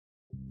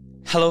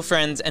Hello,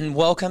 friends, and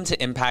welcome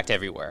to Impact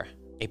Everywhere,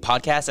 a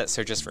podcast that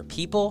searches for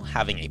people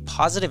having a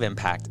positive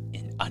impact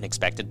in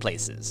unexpected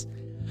places.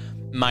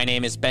 My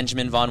name is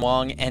Benjamin Von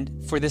Wong,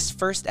 and for this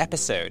first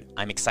episode,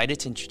 I'm excited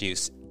to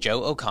introduce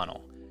Joe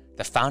O'Connell,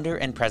 the founder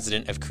and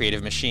president of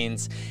Creative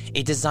Machines,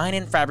 a design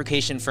and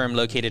fabrication firm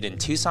located in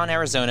Tucson,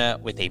 Arizona,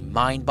 with a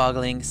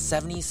mind-boggling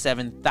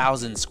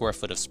 77,000 square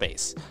foot of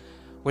space,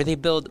 where they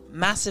build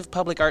massive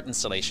public art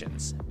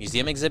installations,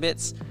 museum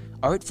exhibits,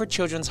 art for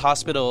children's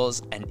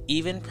hospitals, and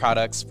even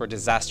products for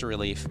disaster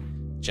relief,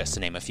 just to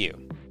name a few.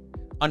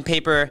 On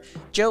paper,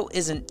 Joe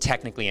isn't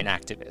technically an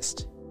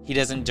activist. He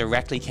doesn't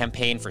directly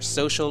campaign for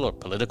social or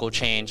political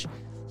change,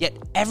 yet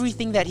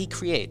everything that he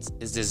creates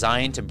is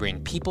designed to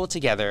bring people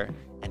together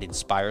and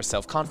inspire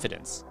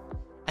self-confidence.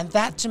 And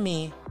that, to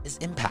me, is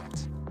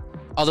impact.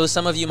 Although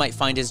some of you might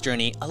find his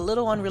journey a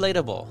little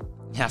unrelatable.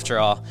 After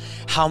all,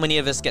 how many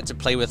of us get to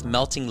play with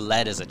melting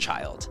lead as a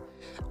child?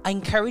 I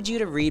encourage you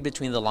to read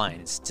between the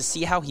lines to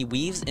see how he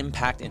weaves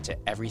impact into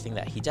everything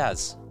that he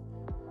does.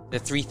 The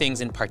three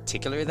things in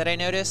particular that I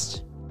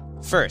noticed: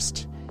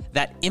 first,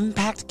 that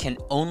impact can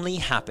only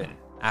happen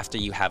after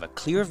you have a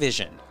clear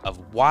vision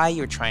of why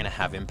you're trying to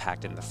have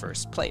impact in the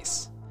first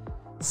place.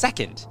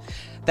 Second,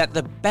 that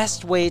the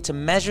best way to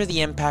measure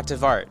the impact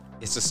of art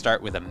is to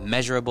start with a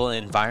measurable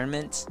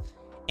environment.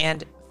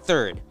 And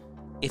third,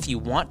 if you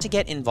want to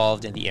get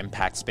involved in the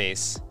impact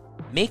space,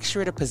 make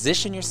sure to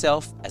position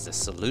yourself as a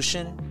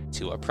solution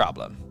to a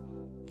problem.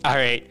 All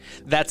right,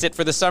 that's it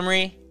for the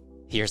summary.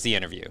 Here's the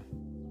interview.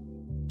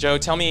 Joe,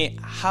 tell me,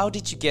 how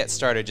did you get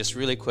started? Just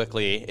really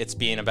quickly, it's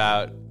been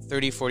about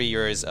 30, 40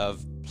 years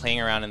of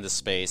playing around in this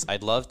space.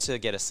 I'd love to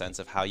get a sense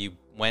of how you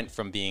went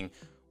from being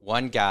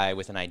one guy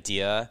with an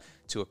idea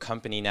to a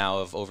company now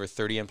of over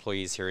 30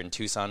 employees here in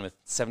Tucson with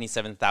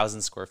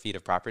 77,000 square feet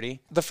of property.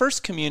 The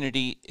first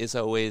community is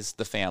always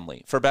the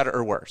family, for better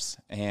or worse.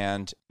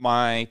 And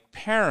my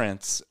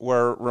parents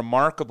were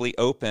remarkably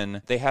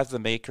open. They had the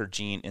maker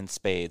gene in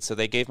spades. So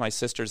they gave my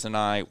sisters and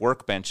I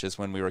workbenches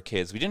when we were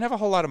kids. We didn't have a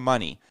whole lot of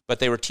money, but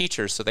they were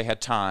teachers, so they had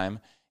time.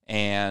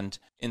 And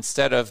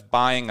instead of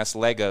buying us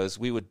Legos,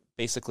 we would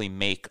basically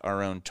make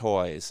our own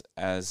toys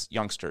as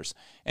youngsters.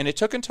 And it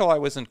took until I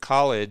was in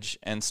college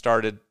and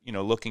started,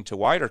 looking to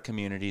wider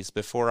communities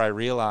before I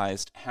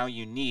realized how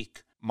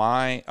unique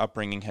my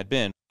upbringing had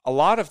been. A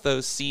lot of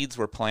those seeds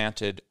were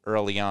planted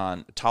early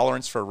on,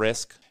 tolerance for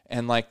risk,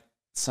 and like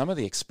some of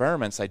the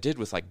experiments I did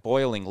with like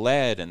boiling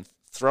lead and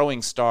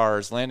throwing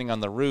stars, landing on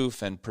the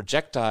roof, and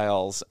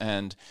projectiles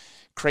and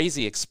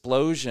crazy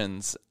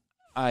explosions.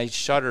 I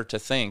shudder to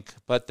think,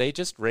 but they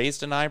just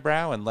raised an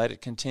eyebrow and let it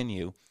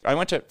continue. I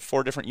went to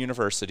 4 different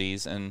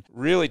universities and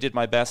really did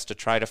my best to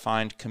try to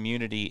find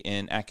community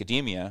in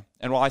academia.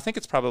 And while I think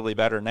it's probably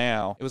better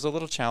now, it was a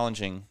little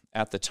challenging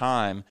at the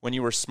time. When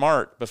you were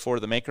smart before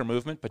the maker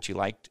movement, but you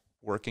liked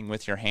working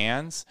with your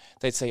hands,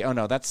 they'd say, oh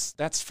no,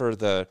 that's for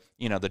the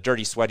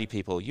dirty, sweaty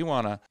people. You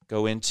want to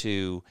go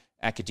into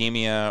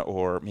academia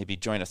or maybe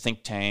join a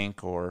think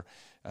tank or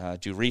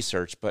do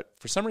research. But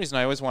for some reason,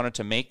 I always wanted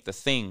to make the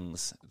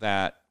things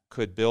that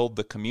could build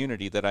the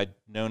community that I'd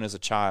known as a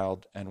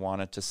child and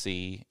wanted to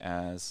see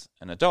as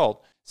an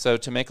adult. So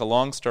to make a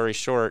long story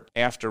short,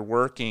 after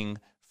working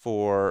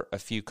for a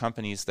few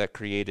companies that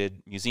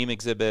created museum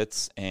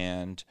exhibits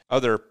and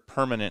other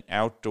permanent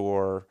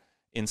outdoor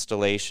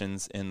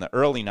installations in the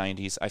early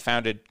 90s, I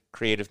founded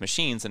Creative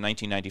Machines in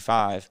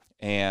 1995.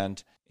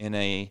 And in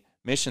a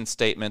mission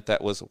statement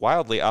that was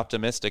wildly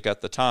optimistic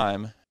at the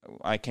time,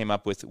 I came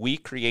up with, we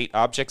create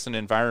objects and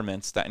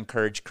environments that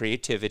encourage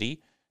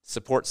creativity,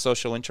 support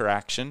social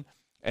interaction,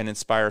 and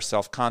inspire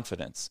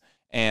self-confidence.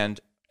 And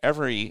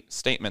every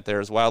statement there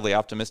is wildly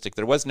optimistic.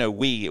 There was no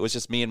we, it was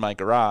just me in my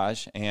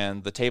garage,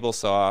 and the table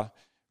saw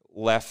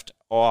left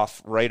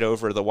off right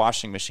over the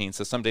washing machine.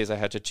 So some days I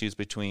had to choose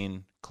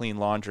between clean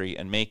laundry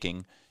and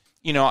making.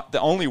 The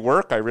only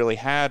work I really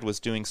had was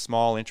doing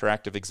small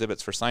interactive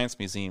exhibits for science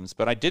museums,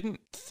 but I didn't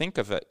think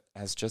of it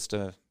as just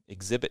a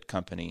exhibit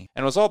company.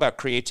 And it was all about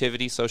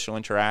creativity, social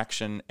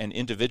interaction, and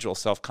individual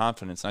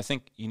self-confidence. And I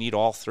think you need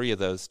all 3 of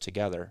those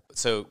together.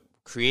 So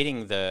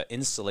creating the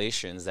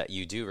installations that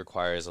you do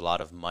requires a lot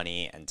of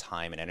money and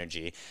time and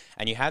energy.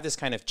 And you have this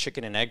kind of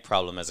chicken and egg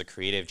problem as a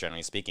creative,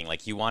 generally speaking.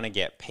 Like, you want to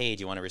get paid,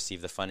 you want to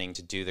receive the funding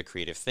to do the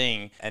creative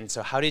thing. And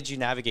so how did you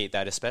navigate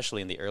that,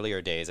 especially in the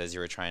earlier days as you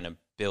were trying to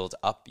build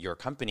up your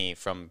company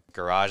from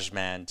garage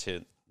man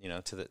to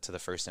the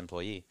first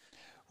employee?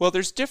 Well,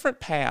 there's different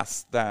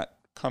paths that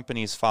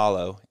companies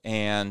follow,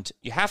 and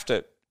you have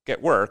to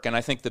get work. And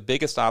I think the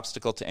biggest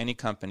obstacle to any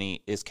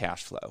company is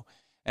cash flow.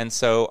 And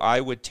so I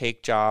would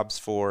take jobs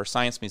for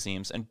science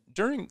museums. And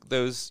during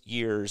those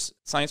years,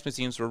 science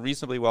museums were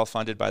reasonably well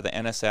funded by the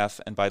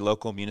NSF and by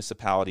local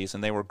municipalities,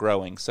 and they were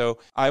growing. So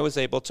I was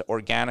able to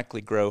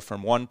organically grow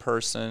from 1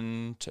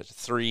 person to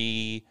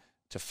 3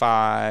 to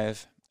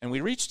 5. And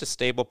we reached a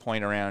stable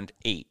point around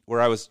 8,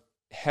 where I was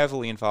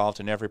heavily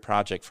involved in every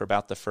project for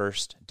about the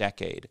first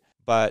decade.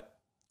 But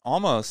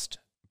almost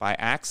by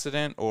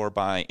accident or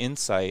by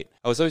insight,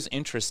 I was always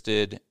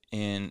interested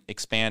in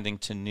expanding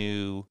to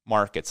new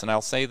markets. And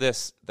I'll say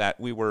this, that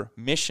we were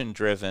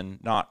mission-driven,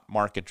 not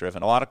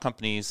market-driven. A lot of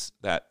companies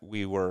that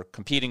we were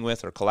competing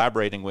with or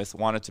collaborating with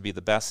wanted to be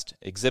the best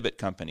exhibit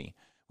company.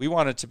 We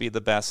wanted to be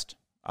the best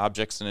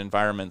objects and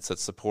environments that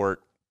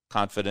support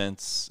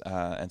confidence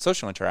and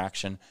social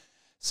interaction.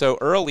 So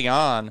early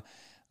on,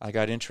 I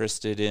got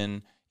interested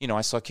in,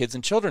 I saw kids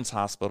in children's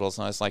hospitals,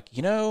 and I was like,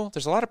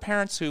 there's a lot of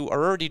parents who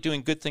are already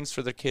doing good things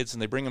for their kids,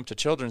 and they bring them to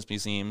children's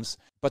museums,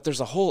 but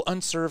there's a whole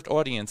unserved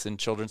audience in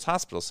children's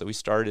hospitals. So we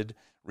started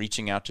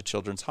reaching out to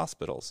children's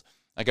hospitals.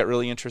 I got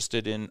really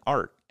interested in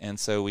art, and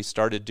so we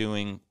started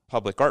doing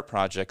public art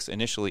projects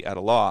initially at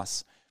a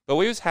loss. But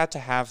we always had to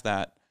have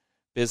that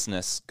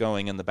business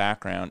going in the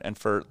background, and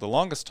for the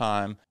longest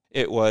time,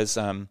 it was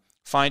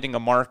finding a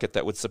market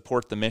that would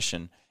support the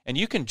mission. And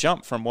you can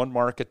jump from one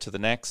market to the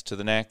next,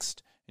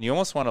 and you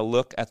almost want to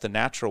look at the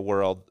natural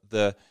world.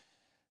 The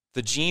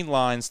gene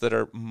lines that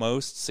are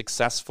most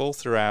successful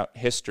throughout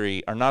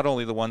history are not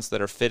only the ones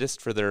that are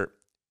fittest for their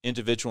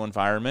individual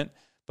environment,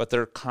 but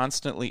they're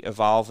constantly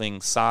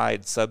evolving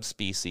side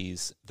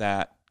subspecies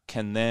that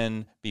can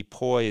then be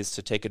poised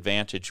to take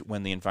advantage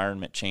when the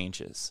environment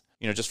changes.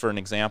 Just for an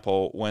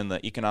example, when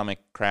the economic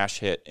crash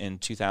hit in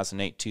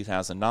 2008,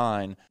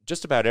 2009,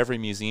 just about every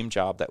museum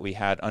job that we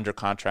had under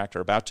contract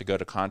or about to go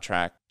to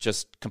contract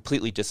just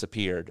completely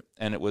disappeared.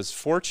 And it was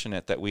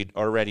fortunate that we'd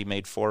already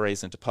made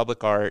forays into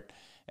public art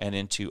and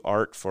into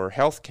art for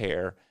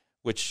healthcare,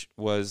 which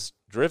was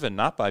driven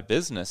not by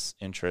business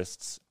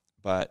interests,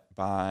 but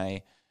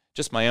by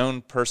just my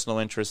own personal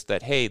interest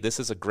that, hey, this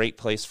is a great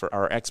place for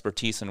our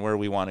expertise and where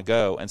we want to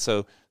go. And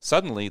so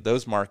suddenly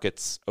those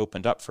markets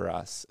opened up for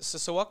us.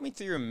 So walk me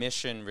through your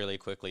mission really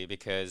quickly,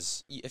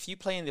 because if you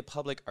play in the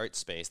public art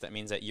space, that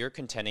means that you're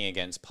contending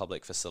against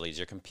public facilities.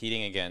 You're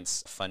competing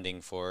against funding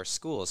for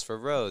schools, for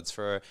roads,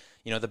 for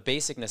the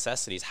basic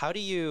necessities. How do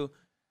you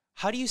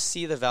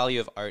see the value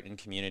of art in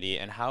community,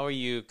 and how are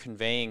you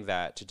conveying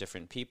that to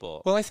different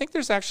people? Well, I think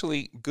there's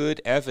actually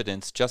good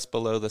evidence just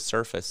below the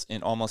surface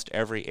in almost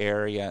every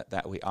area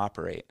that we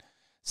operate.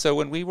 So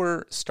when we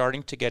were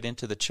starting to get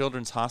into the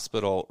children's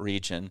hospital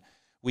region,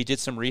 we did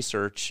some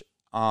research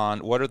on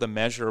what are the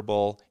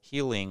measurable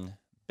healing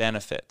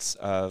benefits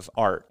of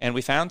art. And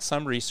we found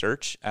some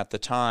research at the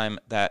time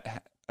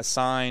that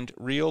assigned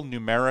real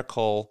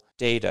numerical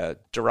data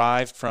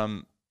derived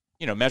from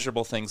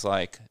measurable things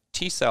like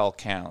T-cell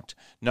count,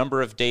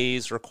 number of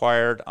days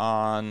required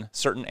on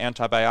certain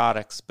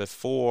antibiotics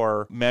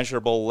before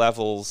measurable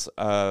levels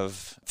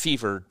of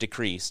fever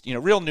decreased,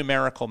 real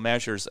numerical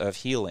measures of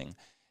healing.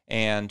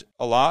 And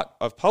a lot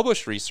of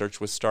published research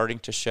was starting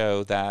to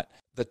show that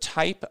the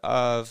type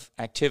of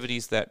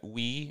activities that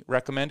we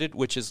recommended,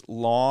 which is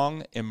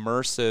long,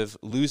 immersive,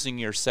 losing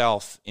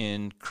yourself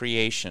in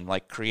creation,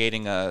 like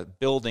creating a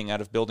building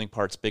out of building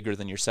parts bigger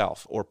than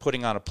yourself, or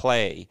putting on a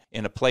play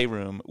in a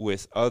playroom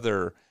with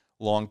other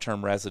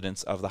long-term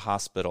residents of the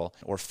hospital,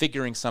 or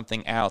figuring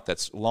something out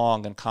that's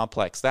long and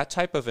complex. That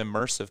type of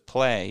immersive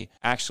play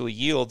actually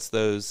yields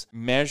those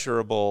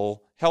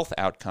measurable health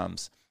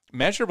outcomes.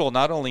 Measurable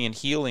not only in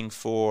healing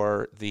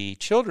for the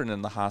children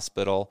in the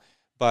hospital,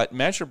 but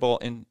measurable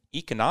in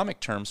economic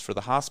terms for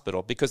the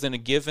hospital, because in a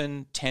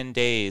given 10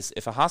 days,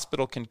 if a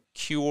hospital can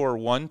cure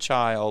one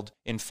child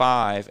in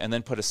 5 and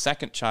then put a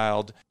second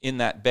child in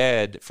that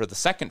bed for the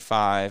second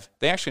 5,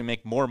 they actually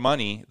make more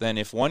money than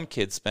if one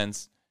kid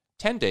spends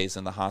 10 days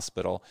in the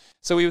hospital.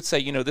 So we would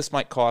say, this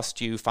might cost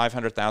you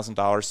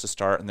 $500,000 to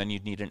start, and then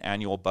you'd need an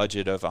annual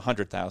budget of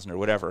 $100,000 or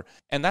whatever.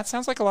 And that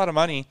sounds like a lot of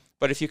money,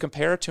 but if you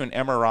compare it to an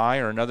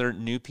MRI or another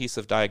new piece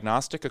of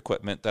diagnostic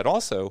equipment that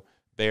also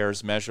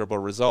bears measurable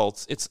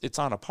results, it's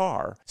on a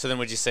par. So then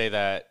would you say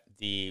that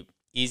the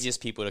easiest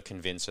people to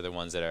convince are the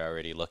ones that are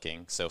already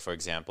looking? So for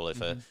example,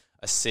 if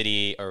a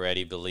city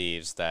already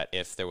believes that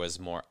if there was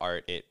more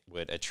art, it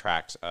would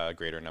attract a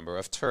greater number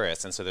of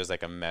tourists, and so there's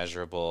like a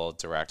measurable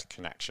direct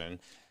connection.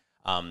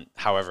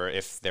 However,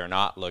 if they're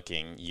not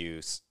looking,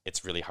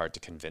 it's really hard to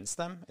convince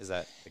them. Is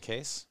that the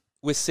case?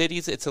 With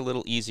cities, it's a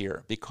little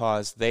easier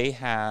because they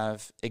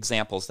have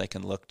examples they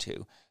can look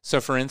to. So,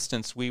 for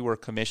instance, we were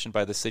commissioned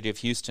by the city of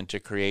Houston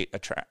to create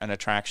an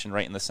attraction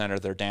right in the center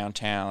of their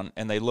downtown,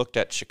 and they looked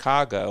at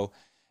Chicago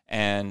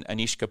and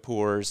Anish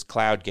Kapoor's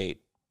Cloud Gate,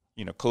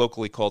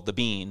 colloquially called the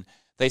Bean.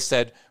 They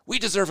said, we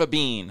deserve a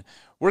bean.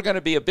 We're going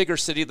to be a bigger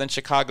city than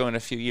Chicago in a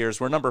few years.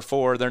 We're number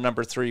 4, they're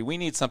number 3. We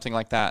need something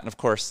like that. And of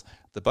course,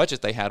 the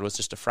budget they had was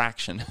just a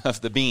fraction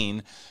of the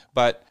bean,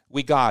 but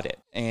we got it.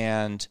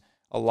 And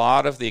a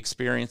lot of the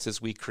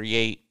experiences we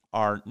create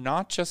are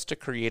not just to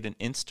create an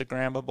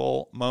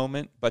Instagrammable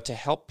moment, but to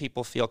help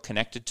people feel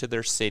connected to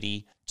their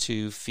city,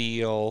 to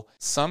feel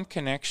some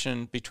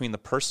connection between the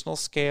personal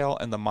scale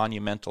and the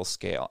monumental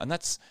scale. And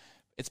it's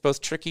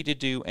both tricky to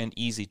do and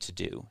easy to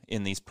do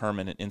in these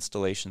permanent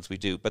installations we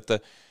do.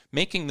 But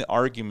making the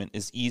argument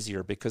is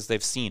easier because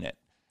they've seen it.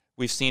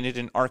 We've seen it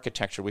in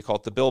architecture. We call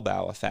it the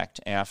Bilbao effect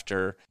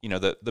after,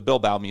 the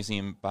Bilbao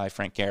Museum by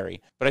Frank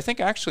Gehry. But I think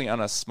actually on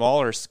a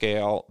smaller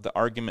scale, the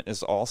argument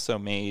is also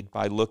made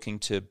by looking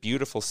to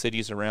beautiful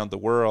cities around the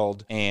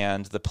world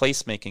and the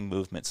placemaking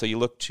movement. So you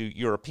look to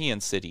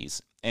European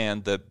cities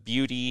and the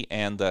beauty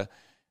and the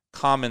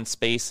common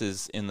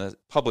spaces in the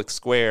public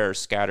squares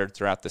scattered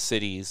throughout the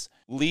cities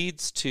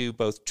leads to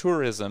both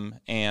tourism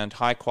and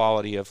high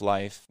quality of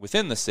life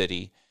within the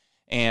city.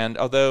 And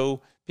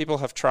although people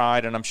have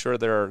tried, and I'm sure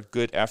there are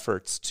good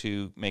efforts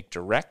to make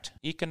direct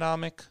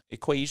economic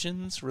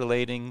equations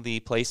relating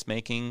the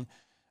placemaking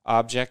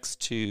objects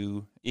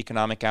to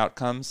economic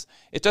outcomes,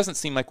 it doesn't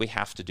seem like we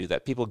have to do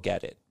that. People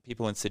get it.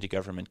 People in city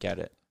government get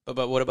it.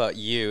 But what about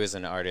you as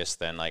an artist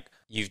then? Like,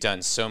 you've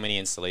done so many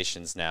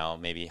installations now,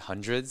 maybe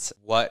hundreds.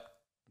 What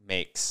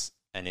makes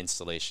an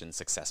installation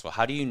successful?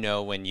 How do you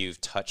know when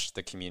you've touched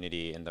the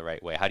community in the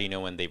right way? How do you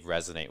know when they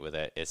resonate with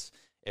it?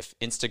 If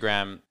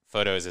Instagram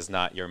photos is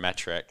not your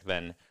metric,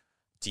 then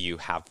do you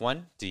have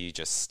one? Do you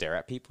just stare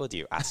at people? Do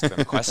you ask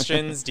them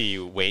questions? Do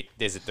you wait?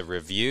 Is it the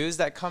reviews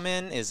that come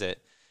in? Is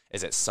it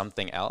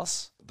something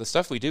else? The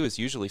stuff we do is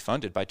usually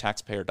funded by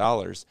taxpayer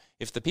dollars.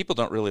 If the people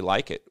don't really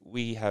like it,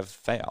 we have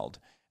failed.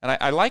 And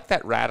I like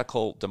that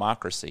radical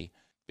democracy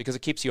because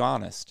it keeps you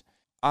honest.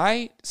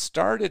 I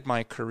started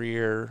my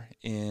career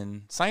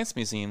in science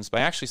museums by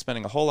actually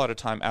spending a whole lot of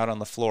time out on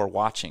the floor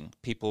watching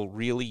people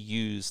really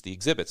use the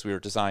exhibits we were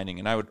designing.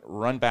 And I would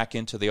run back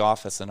into the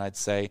office and I'd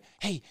say,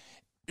 hey,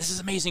 this is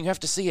amazing. You have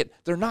to see it.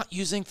 They're not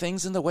using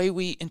things in the way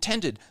we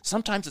intended.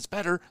 Sometimes it's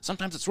better,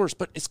 sometimes it's worse,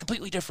 but it's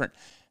completely different.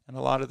 And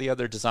a lot of the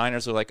other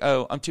designers are like,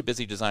 oh, I'm too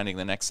busy designing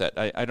the next set.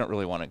 I don't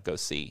really want to go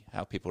see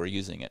how people are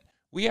using it.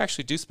 We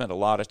actually do spend a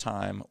lot of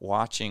time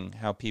watching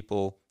how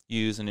people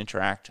use and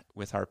interact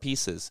with our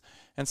pieces.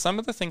 And some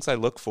of the things I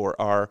look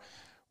for are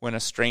when a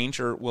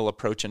stranger will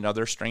approach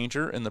another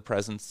stranger in the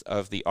presence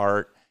of the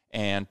art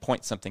and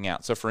point something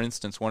out. So for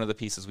instance, one of the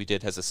pieces we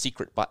did has a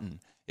secret button.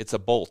 It's a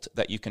bolt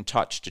that you can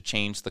touch to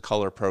change the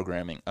color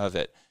programming of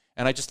it.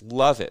 And I just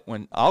love it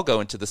when I'll go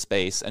into the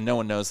space and no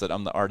one knows that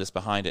I'm the artist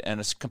behind it. And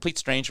a complete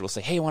stranger will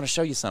say, hey, I want to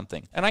show you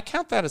something. And I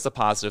count that as a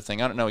positive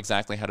thing. I don't know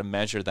exactly how to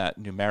measure that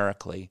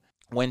numerically.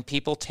 When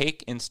people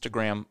take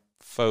Instagram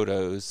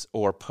photos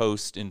or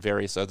post in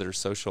various other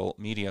social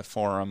media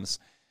forums,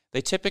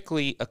 they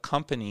typically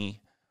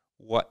accompany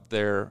what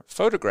they're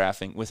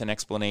photographing with an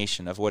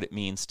explanation of what it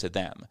means to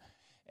them.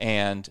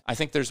 And I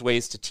think there's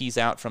ways to tease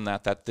out from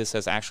that this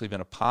has actually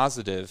been a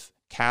positive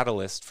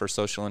catalyst for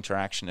social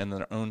interaction and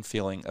their own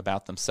feeling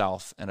about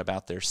themselves and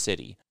about their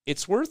city.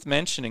 It's worth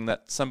mentioning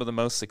that some of the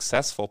most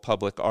successful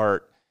public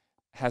art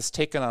has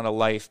taken on a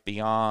life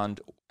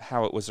beyond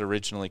how it was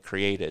originally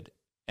created.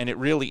 And it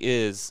really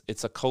is,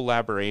 it's a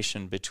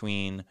collaboration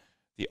between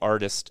the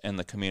artist and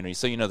the community.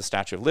 So, the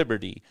Statue of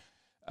Liberty,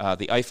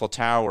 the Eiffel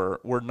Tower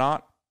were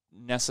not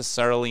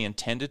necessarily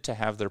intended to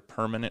have their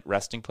permanent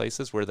resting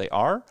places where they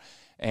are.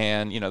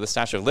 And, the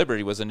Statue of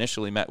Liberty was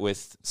initially met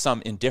with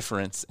some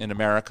indifference in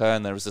America,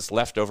 and there was this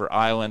leftover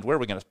island. Where are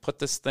we going to put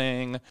this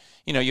thing?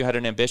 You had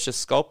an ambitious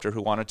sculptor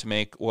who wanted to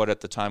make what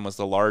at the time was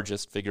the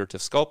largest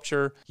figurative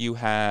sculpture. You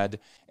had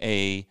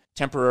a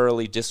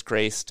temporarily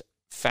disgraced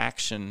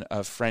faction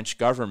of French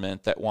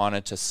government that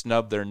wanted to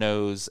snub their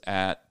nose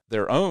at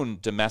their own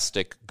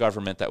domestic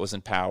government that was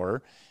in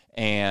power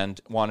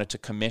and wanted to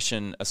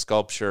commission a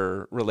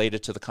sculpture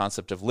related to the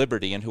concept of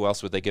liberty, and who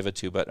else would they give it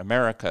to but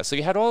America? So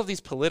you had all of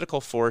these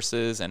political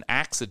forces and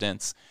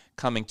accidents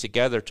coming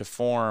together to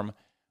form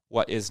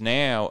what is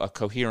now a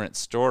coherent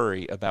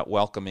story about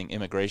welcoming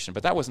immigration,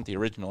 but that wasn't the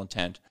original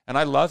intent. And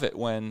I love it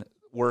when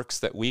works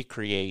that we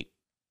create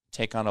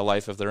take on a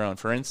life of their own.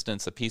 For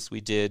instance, a piece we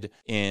did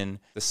in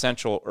the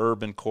central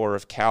urban core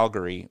of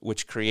Calgary,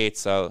 which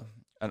creates an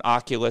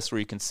oculus where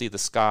you can see the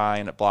sky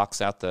and it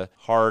blocks out the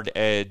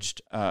hard-edged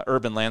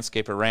urban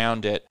landscape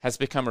around it, has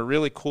become a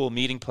really cool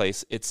meeting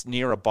place. It's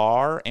near a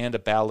bar and a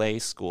ballet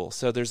school.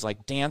 So there's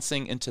like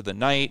dancing into the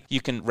night. You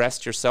can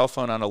rest your cell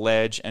phone on a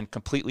ledge and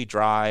completely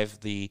drive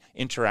the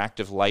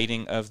interactive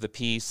lighting of the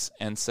piece.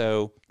 And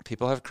so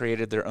people have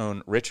created their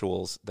own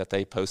rituals that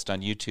they post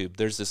on YouTube.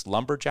 There's this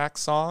lumberjack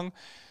song,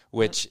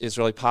 which is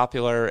really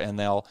popular,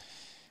 and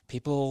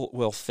people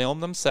will film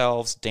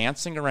themselves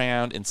dancing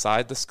around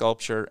inside the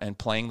sculpture and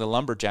playing the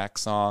lumberjack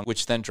song,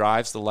 which then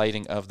drives the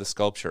lighting of the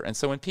sculpture. And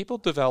so when people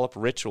develop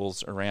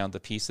rituals around the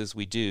pieces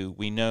we do,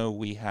 we know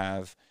we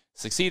have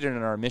succeeded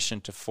in our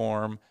mission to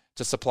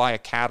supply a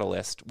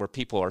catalyst where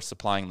people are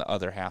supplying the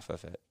other half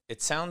of it.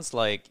 It sounds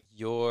like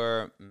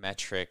your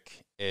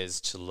metric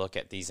is to look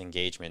at these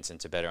engagements and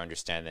to better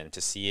understand them,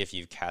 to see if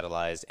you've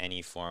catalyzed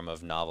any form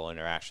of novel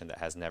interaction that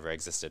has never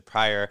existed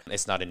prior.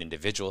 It's not an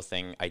individual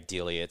thing.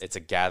 Ideally, it's a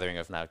gathering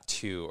of now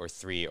 2 or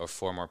 3 or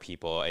 4 more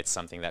people. It's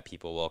something that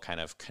people will kind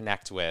of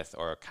connect with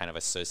or kind of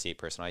associate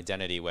personal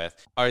identity with.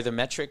 Are the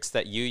metrics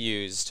that you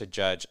use to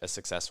judge a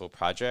successful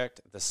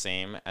project the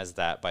same as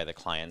that by the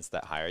clients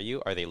that hire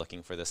you? Are they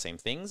looking for the same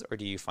things, or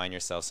do you find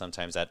yourself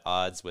sometimes at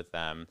odds with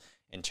them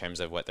in terms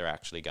of what they're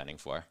actually gunning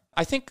for?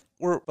 I think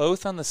we're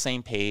both on the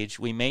same page.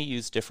 We may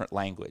use different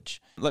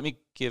language. Let me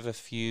give a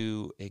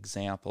few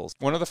examples.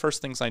 One of the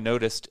first things I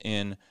noticed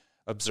in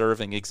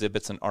observing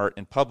exhibits and art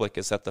in public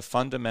is that the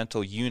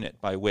fundamental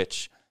unit by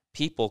which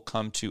people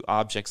come to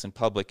objects in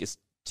public is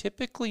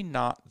typically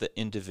not the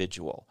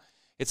individual.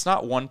 It's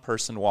not one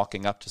person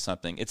walking up to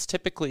something. It's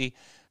typically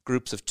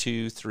groups of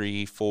 2,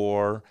 3,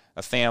 4,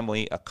 a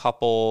family, a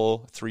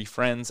couple, 3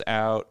 friends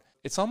out.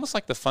 It's almost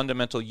like the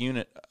fundamental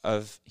unit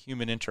of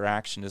human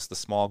interaction is the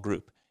small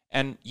group.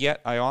 And yet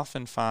I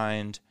often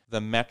find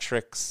the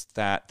metrics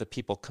that the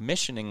people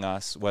commissioning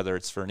us, whether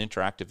it's for an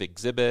interactive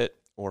exhibit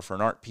or for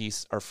an art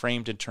piece, are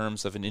framed in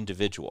terms of an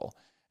individual.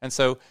 And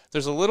so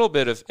there's a little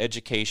bit of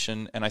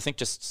education, and I think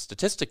just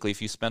statistically,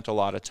 if you spent a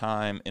lot of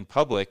time in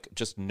public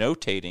just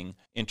notating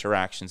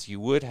interactions, you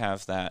would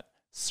have that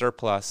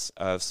surplus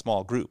of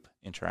small group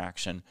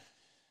interaction.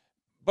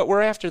 But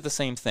we're after the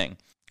same thing.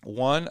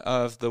 One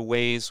of the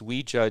ways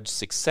we judge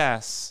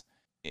success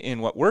in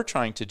what we're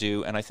trying to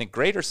do, and I think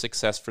greater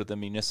success for the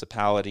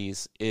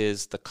municipalities,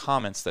 is the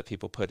comments that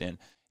people put in.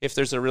 If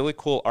there's a really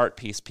cool art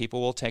piece,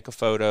 people will take a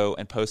photo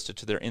and post it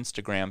to their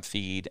Instagram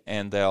feed,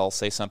 and they'll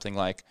say something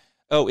like,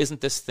 "Oh,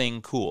 isn't this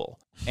thing cool?"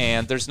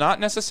 And there's not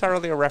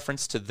necessarily a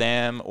reference to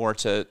them or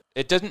to,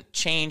 it doesn't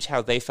change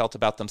how they felt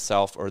about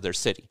themselves or their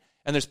city.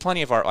 And there's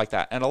plenty of art like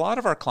that. And a lot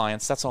of our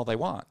clients, that's all they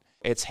want.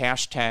 It's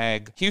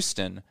hashtag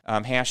Houston,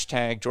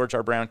 hashtag George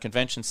R. Brown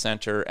Convention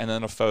Center, and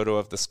then a photo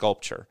of the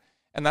sculpture.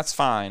 And that's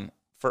fine.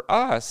 For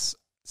us,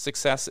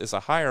 success is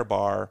a higher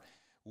bar.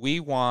 We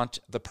want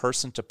the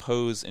person to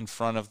pose in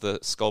front of the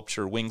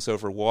sculpture, wings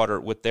over water,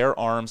 with their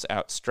arms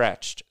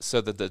outstretched so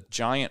that the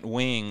giant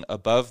wing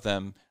above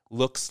them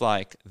looks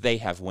like they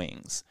have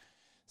wings.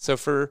 So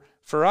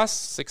for us,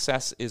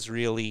 success is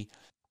really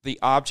the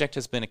object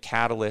has been a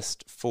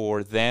catalyst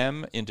for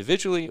them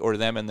individually or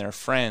them and their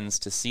friends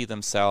to see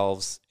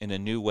themselves in a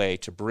new way,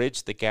 to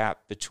bridge the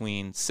gap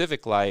between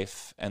civic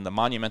life and the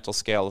monumental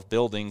scale of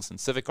buildings and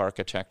civic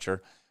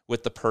architecture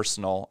with the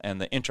personal and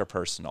the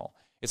interpersonal.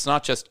 It's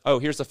not just, oh,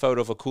 here's a photo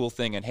of a cool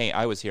thing and hey,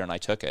 I was here and I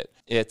took it.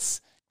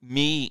 It's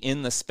me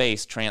in the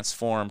space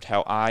transformed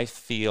how I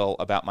feel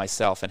about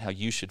myself and how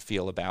you should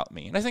feel about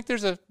me. And I think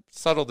there's a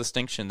subtle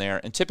distinction there.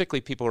 And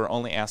typically people are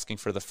only asking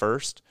for the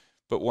first,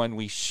 but when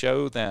we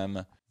show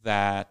them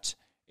that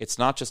it's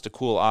not just a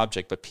cool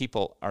object, but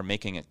people are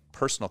making a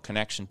personal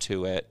connection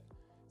to it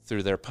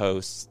through their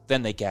posts,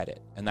 then they get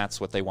it. And that's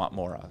what they want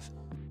more of.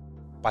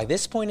 By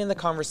this point in the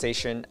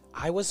conversation,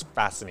 I was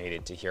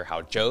fascinated to hear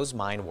how Joe's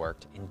mind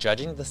worked in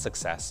judging the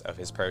success of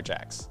his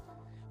projects.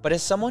 But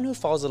as someone who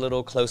falls a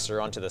little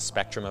closer onto the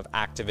spectrum of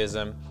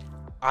activism,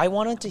 I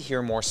wanted to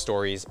hear more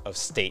stories of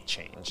state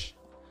change,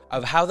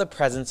 of how the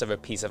presence of a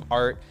piece of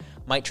art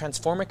might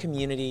transform a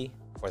community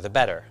for the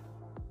better.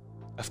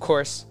 Of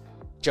course,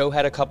 Joe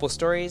had a couple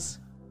stories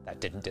that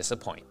didn't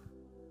disappoint.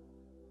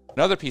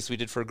 Another piece we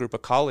did for a group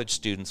of college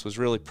students was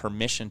really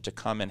permission to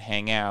come and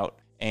hang out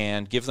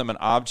and give them an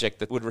object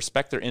that would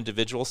respect their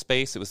individual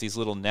space. It was these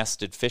little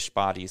nested fish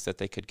bodies that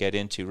they could get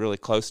into really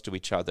close to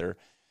each other.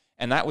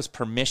 And that was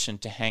permission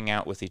to hang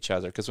out with each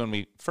other. Because when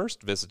we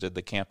first visited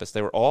the campus,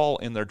 they were all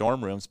in their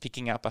dorm rooms,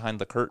 peeking out behind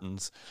the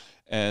curtains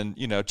and,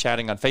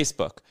 chatting on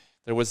Facebook.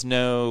 There was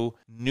no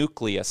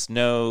nucleus,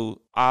 no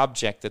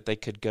object that they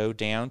could go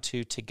down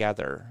to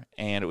together,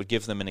 and it would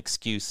give them an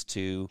excuse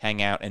to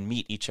hang out and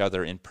meet each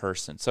other in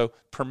person. So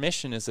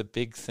permission is a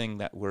big thing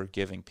that we're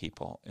giving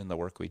people in the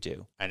work we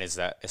do. And is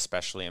that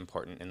especially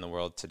important in the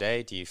world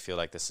today? Do you feel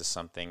like this is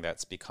something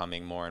that's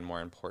becoming more and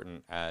more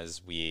important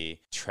as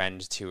we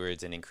trend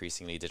towards an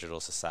increasingly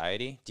digital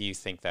society? Do you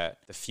think that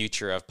the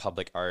future of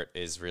public art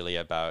is really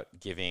about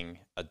giving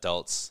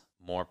adults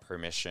more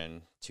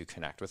permission to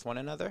connect with one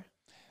another?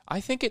 I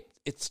think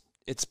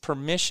it's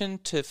permission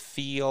to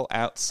feel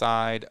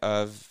outside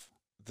of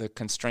the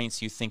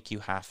constraints you think you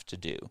have to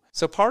do.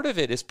 So part of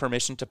it is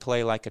permission to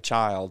play like a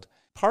child.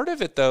 Part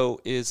of it, though,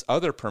 is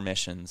other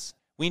permissions.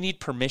 We need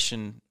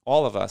permission,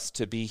 all of us,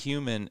 to be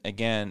human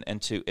again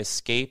and to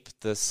escape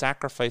the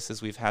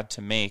sacrifices we've had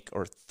to make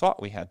or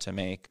thought we had to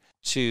make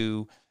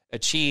to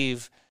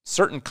achieve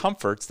certain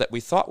comforts that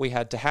we thought we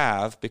had to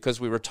have because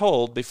we were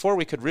told before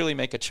we could really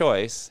make a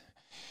choice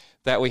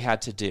that we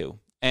had to do.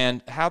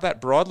 And how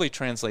that broadly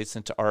translates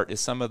into art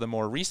is some of the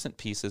more recent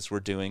pieces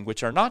we're doing,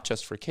 which are not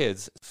just for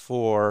kids.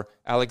 For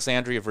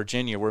Alexandria,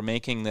 Virginia, we're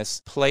making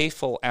this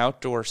playful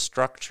outdoor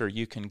structure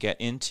you can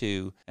get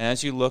into. And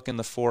as you look in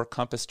the 4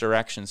 compass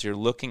directions, you're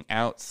looking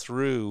out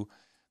through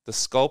the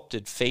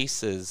sculpted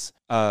faces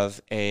of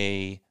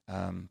a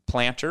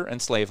planter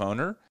and slave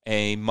owner,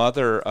 a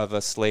mother of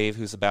a slave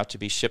who's about to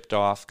be shipped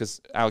off,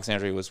 because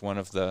Alexandria was one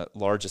of the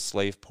largest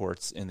slave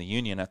ports in the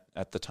Union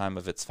at the time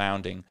of its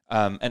founding,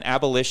 an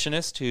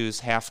abolitionist who's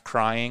half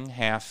crying,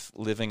 half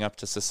living up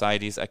to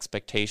society's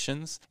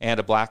expectations, and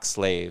a black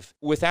slave.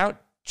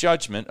 Without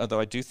judgment, although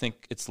I do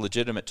think it's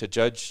legitimate to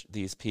judge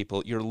these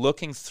people, you're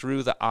looking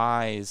through the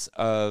eyes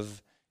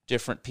of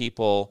different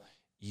people.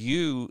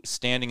 You,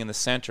 standing in the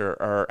center,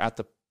 are at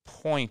the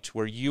point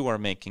where you are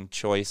making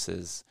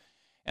choices.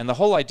 And the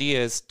whole idea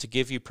is to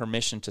give you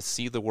permission to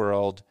see the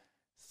world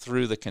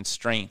through the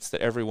constraints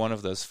that every one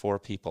of those 4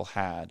 people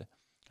had.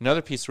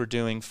 Another piece we're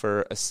doing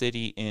for a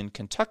city in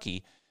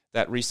Kentucky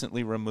that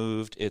recently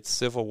removed its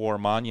Civil War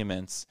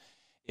monuments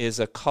is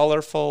a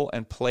colorful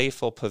and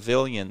playful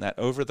pavilion that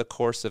over the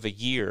course of a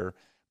year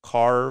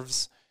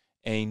carves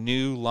a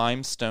new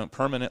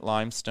permanent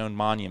limestone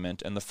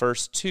monument. And the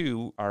first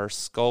 2 are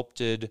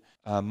sculpted,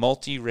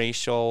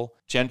 multiracial,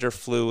 gender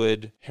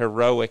fluid,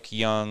 heroic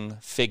young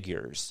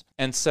figures.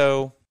 And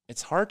so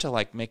it's hard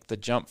to make the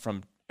jump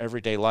from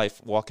everyday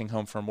life, walking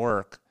home from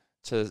work,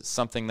 to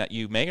something that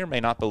you may or may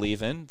not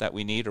believe in, that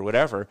we need or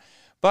whatever.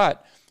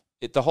 But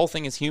the whole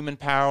thing is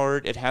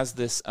human-powered. It has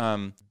this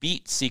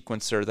beat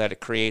sequencer that it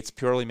creates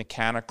purely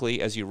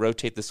mechanically as you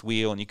rotate this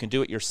wheel, and you can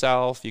do it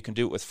yourself. You can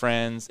do it with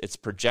friends. It's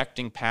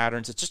projecting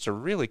patterns. It's just a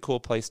really cool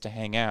place to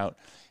hang out.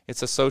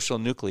 It's a social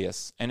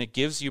nucleus, and it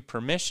gives you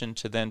permission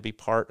to then be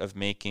part of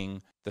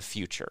making the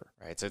future.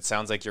 Right. So it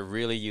sounds like you're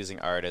really using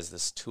art as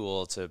this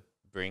tool to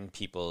bring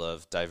people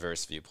of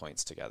diverse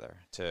viewpoints together,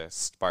 to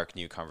spark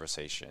new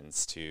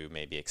conversations, to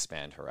maybe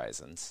expand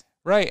horizons.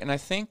 Right, and I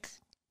think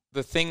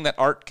the thing that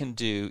art can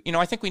do,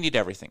 I think we need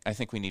everything. I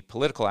think we need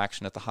political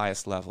action at the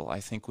highest level. I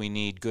think we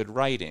need good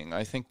writing.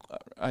 I think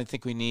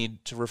we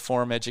need to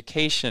reform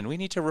education. We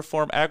need to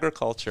reform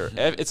agriculture.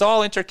 It's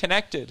all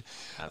interconnected.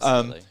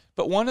 Absolutely.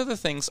 But one of the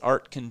things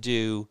art can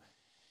do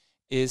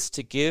is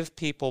to give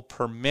people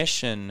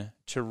permission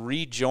to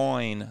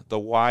rejoin the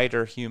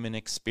wider human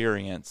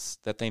experience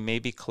that they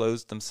maybe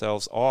closed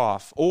themselves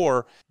off,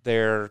 or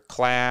their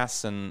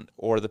class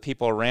or the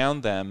people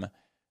around them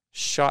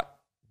shut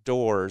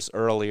doors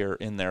earlier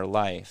in their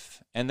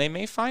life. And they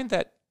may find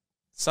that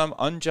some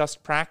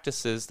unjust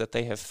practices that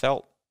they have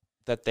felt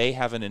that they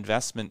have an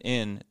investment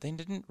in, they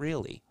didn't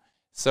really.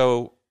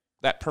 So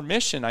that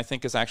permission, I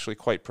think, is actually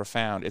quite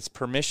profound. It's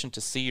permission to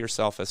see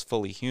yourself as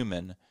fully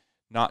human,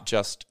 not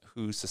just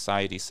who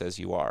society says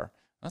you are.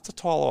 That's a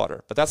tall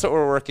order, but that's what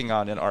we're working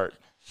on in art.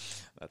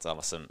 That's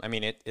awesome. I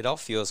mean, it all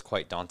feels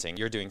quite daunting.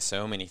 You're doing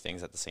so many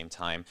things at the same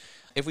time.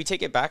 If we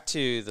take it back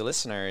to the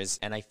listeners,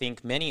 and I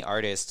think many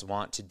artists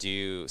want to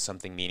do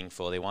something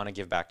meaningful, they want to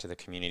give back to the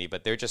community,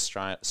 but they're just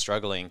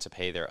struggling to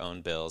pay their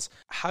own bills.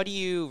 How do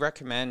you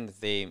recommend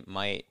they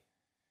might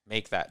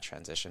make that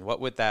transition? What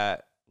would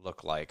that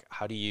look like?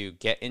 How do you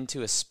get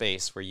into a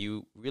space where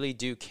you really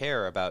do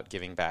care about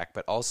giving back,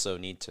 but also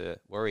need to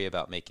worry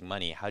about making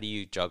money? How do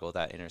you juggle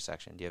that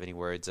intersection? Do you have any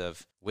words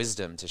of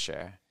wisdom to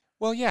share?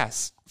 Well,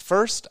 yes.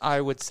 First, I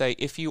would say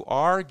if you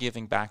are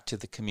giving back to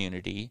the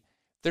community,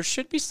 there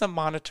should be some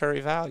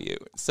monetary value.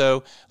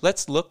 So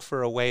let's look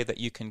for a way that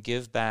you can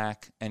give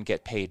back and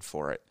get paid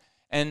for it.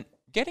 And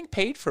getting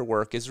paid for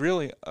work is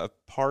really a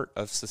part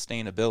of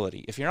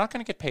sustainability. If you're not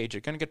going to get paid,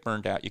 you're going to get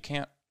burned out. You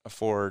can't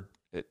afford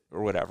it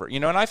or whatever.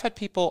 And I've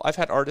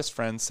had artist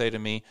friends say to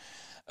me,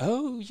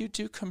 "Oh, you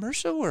do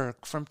commercial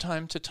work from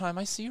time to time.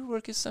 I see your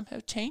work is somehow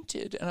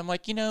tainted." And I'm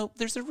like,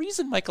 there's a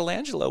reason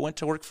Michelangelo went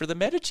to work for the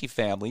Medici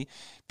family,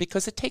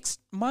 because it takes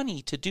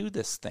money to do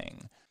this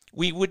thing.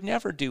 We would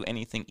never do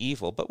anything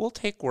evil, but we'll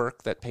take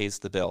work that pays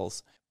the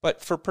bills.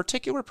 But for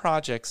particular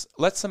projects,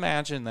 let's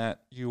imagine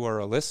that you are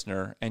a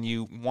listener and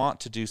you want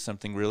to do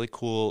something really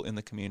cool in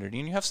the community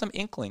and you have some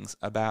inklings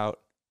about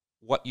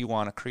what you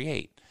want to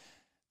create.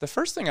 The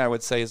first thing I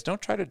would say is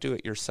don't try to do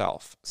it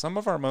yourself. Some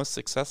of our most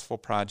successful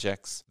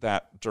projects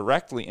that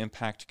directly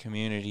impact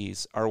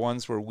communities are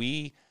ones where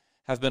we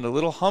have been a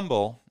little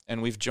humble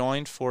and we've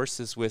joined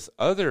forces with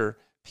other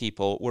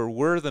people where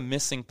we're the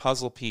missing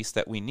puzzle piece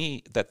that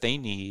they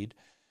need,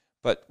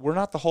 but we're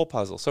not the whole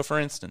puzzle. So for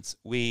instance,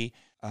 we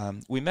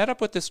met up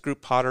with this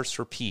group, Potters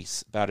for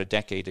Peace, about a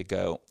decade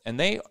ago, and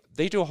they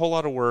do a whole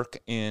lot of work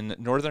in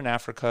Northern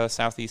Africa,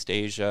 Southeast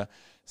Asia,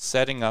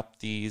 setting up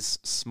these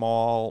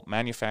small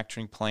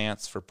manufacturing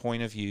plants for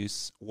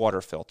point-of-use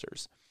water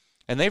filters.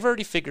 And they've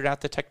already figured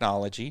out the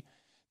technology.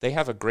 They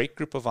have a great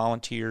group of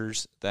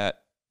volunteers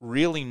that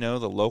really know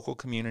the local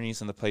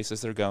communities and the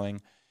places they're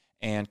going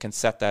and can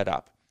set that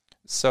up.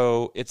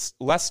 So it's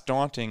less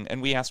daunting.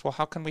 And we asked, well,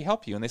 how can we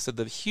help you? And they said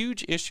the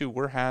huge issue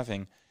we're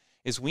having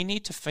is we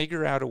need to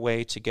figure out a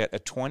way to get a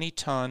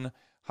 20-ton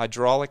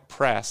hydraulic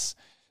press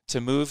to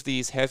move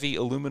these heavy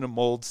aluminum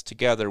molds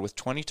together with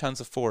 20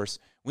 tons of force.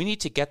 We need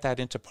to get that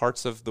into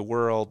parts of the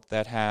world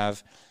that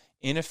have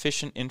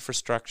inefficient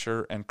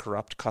infrastructure and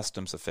corrupt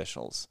customs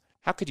officials.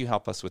 How could you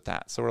help us with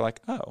that? So we're like,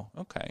 oh,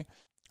 okay.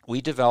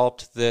 We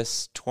developed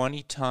this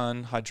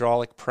 20-ton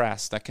hydraulic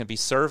press that can be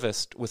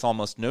serviced with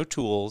almost no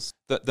tools.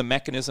 The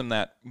mechanism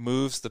that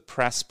moves the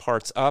press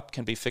parts up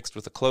can be fixed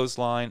with a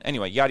clothesline.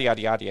 Anyway, yada,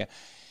 yada, yada.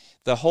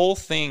 The whole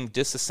thing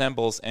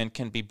disassembles and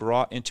can be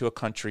brought into a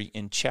country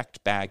in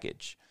checked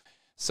baggage.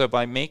 So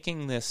by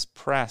making this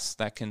press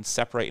that can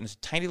separate into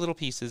tiny little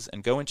pieces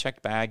and go in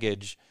checked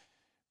baggage,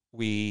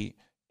 we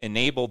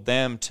enabled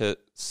them to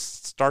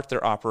start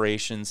their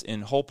operations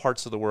in whole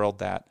parts of the world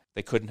that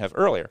they couldn't have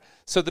earlier.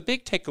 So the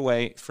big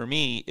takeaway for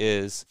me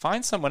is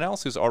find someone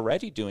else who's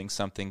already doing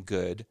something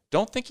good.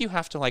 Don't think you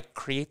have to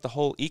create the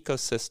whole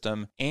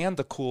ecosystem and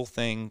the cool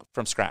thing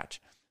from scratch.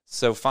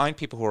 So find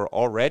people who are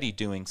already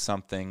doing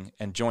something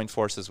and join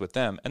forces with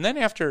them. And then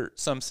after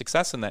some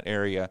success in that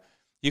area,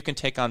 you can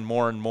take on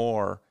more and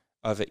more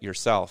of it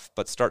yourself,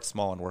 but start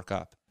small and work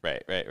up.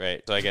 Right.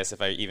 So I guess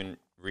if I even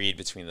read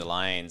between the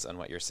lines on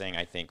what you're saying,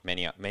 I think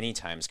many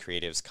times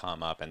creatives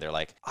come up and they're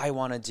like, I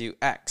want to do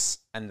X.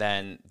 And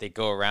then they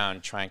go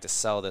around trying to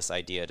sell this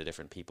idea to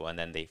different people and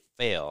then they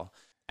fail.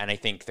 And I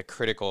think the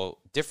critical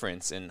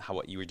difference in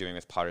what you were doing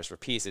with Potters for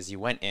Peace is you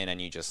went in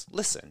and you just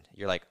listened.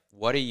 You're like,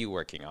 what are you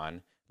working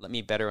on? Let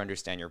me better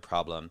understand your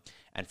problem.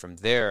 And from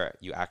there,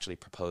 you actually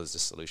proposed a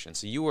solution.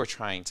 So you were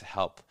trying to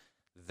help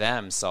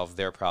them solve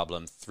their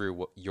problem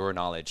through your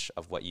knowledge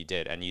of what you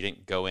did. And you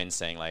didn't go in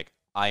saying like,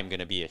 I'm going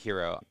to be a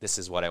hero. This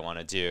is what I want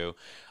to do.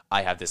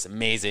 I have this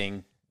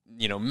amazing,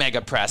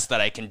 mega press that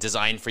I can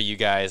design for you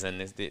guys. And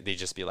they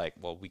just be like,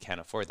 well, we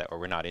can't afford that, or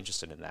we're not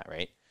interested in that,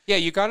 right? Yeah,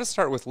 you got to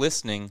start with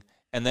listening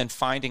and then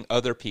finding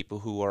other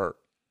people who are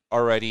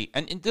already,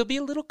 and there'll be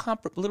a little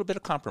bit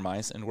of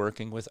compromise in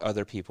working with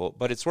other people,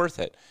 but it's worth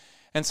it.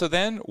 And so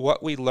then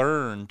what we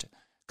learned,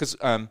 because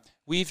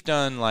we've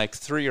done like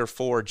 3 or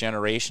 4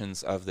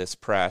 generations of this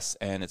press,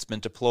 and it's been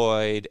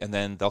deployed, and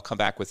then they'll come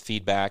back with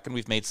feedback, and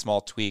we've made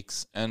small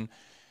tweaks. And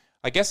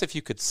I guess if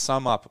you could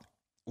sum up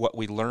what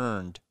we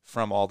learned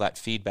from all that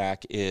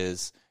feedback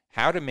is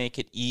how to make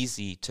it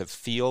easy to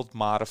field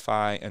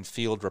modify and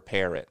field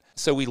repair it.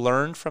 So we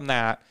learned from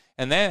that,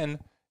 and then,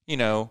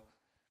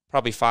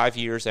 probably 5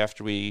 years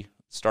after we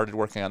started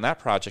working on that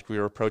project, we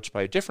were approached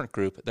by a different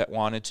group that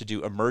wanted to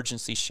do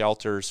emergency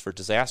shelters for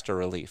disaster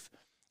relief.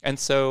 And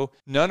so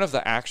none of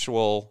the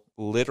actual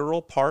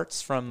literal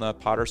parts from the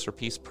Potters for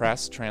Peace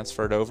press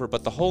transferred over,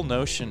 but the whole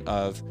notion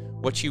of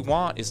what you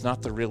want is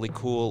not the really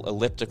cool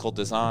elliptical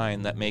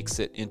design that makes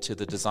it into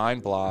the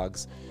design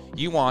blogs.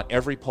 You want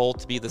every pole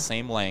to be the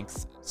same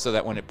length so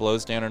that when it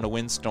blows down in a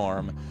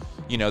windstorm,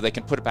 they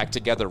can put it back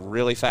together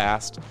really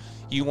fast.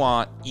 You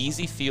want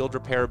easy field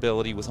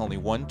repairability with only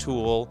one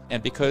tool.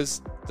 And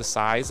because the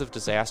size of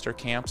disaster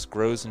camps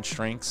grows and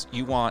shrinks,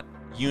 you want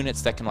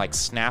units that can like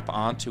snap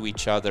onto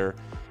each other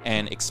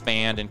and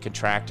expand and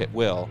contract at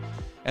will.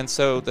 And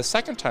so the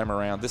second time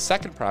around, the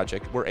second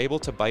project, we're able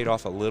to bite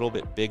off a little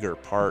bit bigger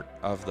part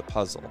of the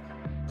puzzle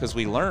because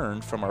we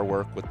learned from our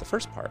work with the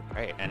first part.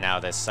 Right. And now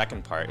this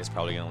second part is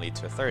probably going to lead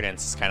to a third. And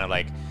it's kind of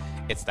like,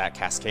 it's that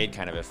cascade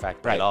kind of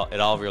effect. Right. It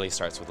all really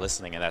starts with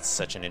listening. And that's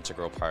such an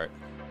integral part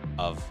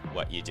of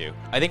what you do.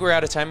 I think we're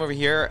out of time over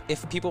here.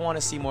 If people want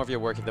to see more of your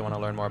work, if they want to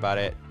learn more about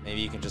it,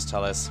 maybe you can just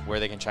tell us where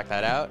they can check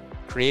that out.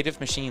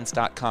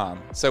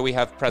 CreativeMachines.com. So we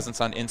have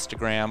presence on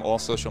Instagram, all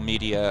social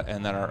media,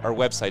 and then our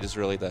website is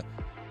really the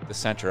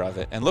center of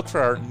it. And look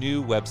for our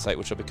new website,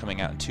 which will be coming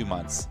out in 2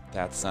 months.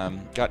 That's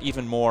got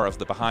even more of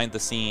the behind the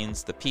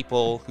scenes, the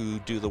people who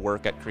do the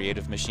work at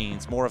Creative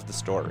Machines, more of the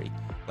story,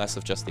 less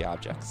of just the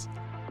objects.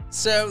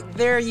 So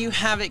there you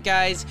have it,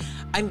 guys.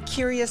 I'm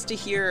curious to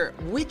hear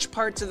which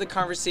parts of the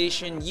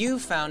conversation you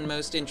found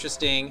most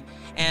interesting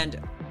and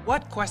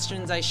what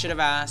questions I should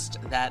have asked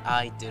that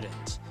I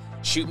didn't.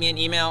 Shoot me an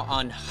email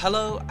on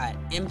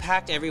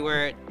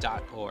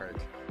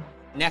hello@impacteverywhere.org.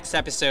 Next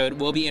episode,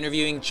 we'll be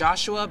interviewing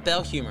Joshua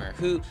Bellhumer,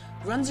 who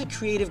runs a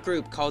creative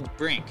group called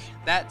Brink.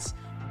 That's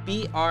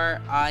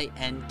BRINK.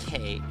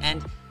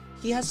 And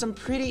he has some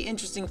pretty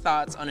interesting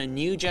thoughts on a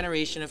new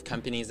generation of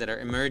companies that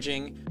are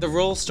emerging, the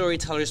role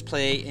storytellers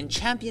play in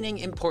championing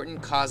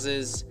important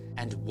causes,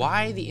 and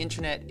why the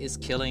internet is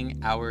killing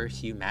our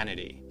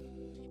humanity.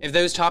 If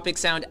those topics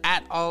sound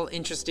at all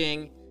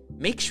interesting,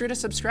 make sure to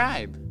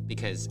subscribe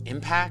because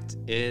impact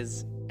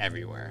is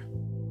everywhere.